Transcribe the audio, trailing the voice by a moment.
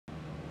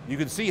You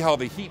can see how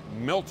the heat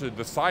melted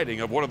the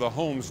siding of one of the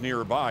homes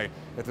nearby.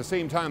 At the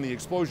same time, the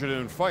explosion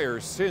and fire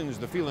singed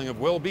the feeling of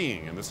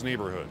well-being in this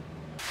neighborhood.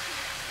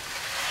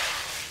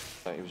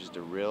 It was just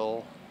a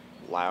real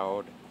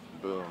loud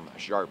boom, a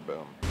sharp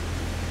boom.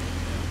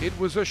 It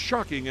was a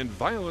shocking and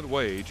violent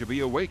way to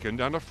be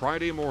awakened on a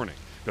Friday morning,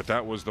 but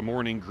that was the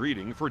morning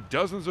greeting for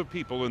dozens of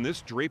people in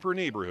this Draper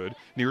neighborhood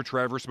near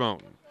Traverse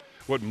Mountain.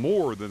 What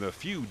more than a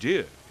few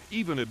did,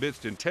 even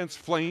amidst intense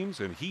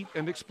flames and heat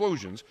and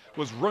explosions,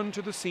 was run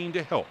to the scene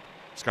to help.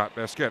 Scott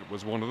Basquette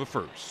was one of the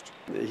first.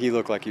 He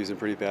looked like he was in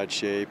pretty bad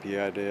shape. He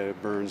had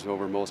burns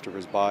over most of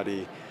his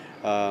body.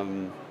 He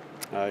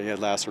had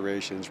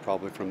lacerations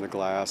probably from the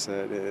glass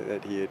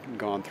that he had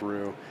gone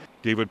through.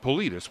 David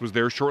Politis was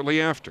there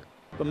shortly after.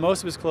 But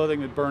most of his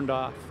clothing had burned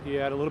off. He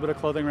had a little bit of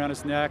clothing around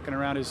his neck and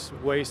around his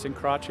waist and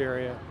crotch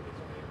area.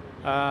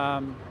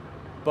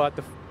 But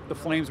the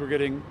flames were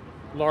getting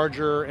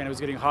larger and it was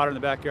getting hotter in the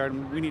backyard,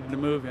 and we needed to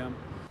move him.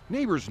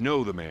 Neighbors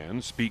know the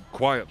man, speak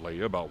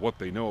quietly about what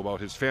they know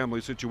about his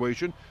family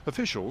situation.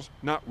 Officials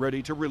not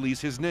ready to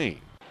release his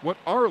name. What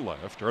are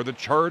left are the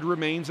charred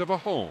remains of a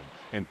home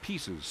and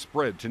pieces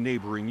spread to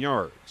neighboring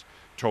yards.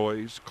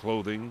 Toys,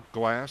 clothing,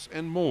 glass,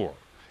 and more.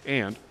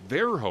 And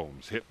their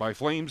homes hit by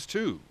flames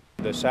too.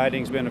 The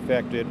siding's been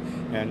affected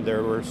and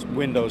there were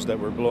windows that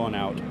were blown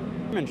out.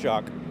 I'm in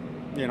shock.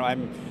 You know,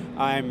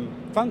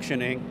 I'm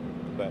functioning,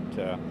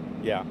 but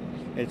yeah,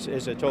 it's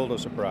a total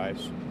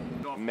surprise.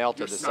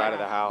 Melted the side of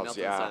the house,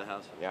 yeah.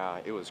 Yeah,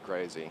 it was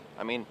crazy.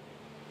 I mean,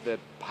 the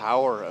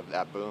power of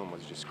that boom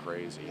was just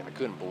crazy. I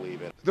couldn't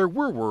believe it. There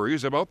were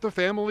worries about the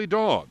family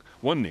dog.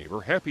 One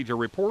neighbor happy to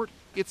report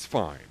it's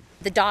fine.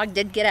 The dog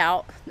did get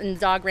out, and the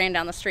dog ran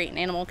down the street, and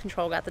animal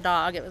control got the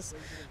dog. It was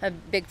a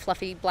big,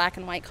 fluffy black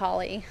and white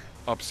collie.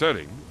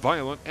 Upsetting,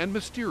 violent, and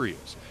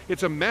mysterious.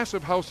 It's a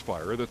massive house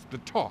fire that's the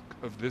talk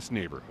of this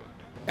neighborhood.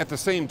 At the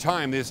same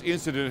time, this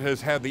incident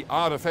has had the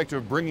odd effect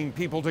of bringing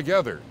people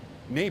together,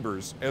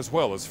 neighbors as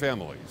well as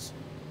families.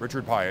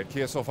 Richard Piatt,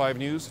 KSL 5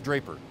 News,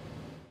 Draper.